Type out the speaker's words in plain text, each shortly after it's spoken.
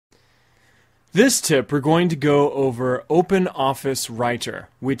This tip, we're going to go over OpenOffice Writer,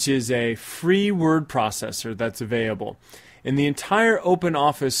 which is a free word processor that's available. And the entire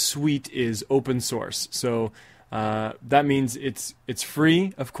OpenOffice suite is open source. So that means it's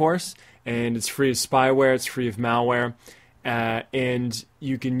free, of course, and it's free of spyware, it's free of malware, and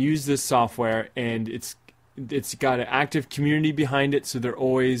you can use this software, and it's got an active community behind it, so they're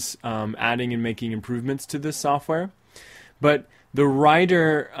always adding and making improvements to this software. But the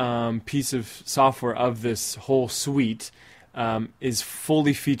writer piece of software of this whole suite is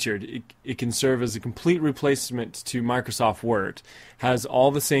fully featured. It can serve as a complete replacement to Microsoft Word. Has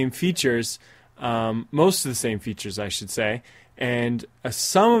all the same features, most of the same features, I should say, and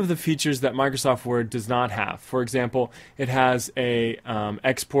some of the features that Microsoft Word does not have. For example, it has a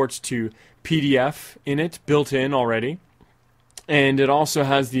export to PDF in it, built in already, and it also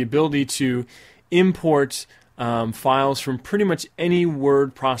has the ability to import files from pretty much any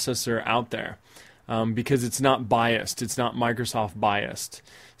word processor out there, because it's not biased, it's not Microsoft biased.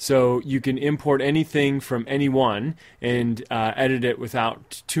 So you can import anything from anyone and edit it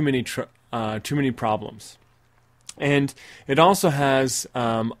without too many problems. And it also has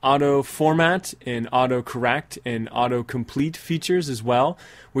auto format and auto correct and auto complete features as well,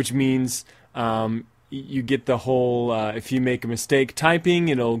 which means you get the whole, if you make a mistake typing,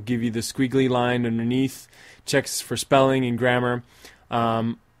 it'll give you the squiggly line underneath, checks for spelling and grammar.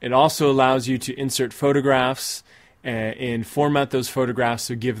 It also allows you to insert photographs and format those photographs,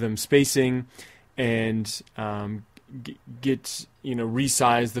 so give them spacing and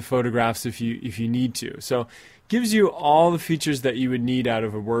resize the photographs if you need to. So gives you all the features that you would need out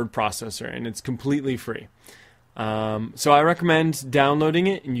of a word processor, and it's completely free. So I recommend downloading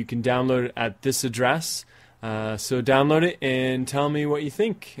it, and you can download it at this address. So download it and tell me what you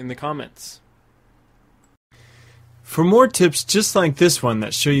think in the comments. For more tips just like this one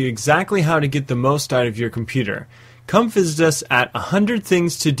that show you exactly how to get the most out of your computer, come visit us at 100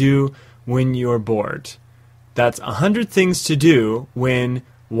 Things to Do When You're Bored. That's 100 Things to Do When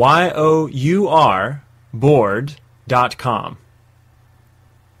YOUR bored.com.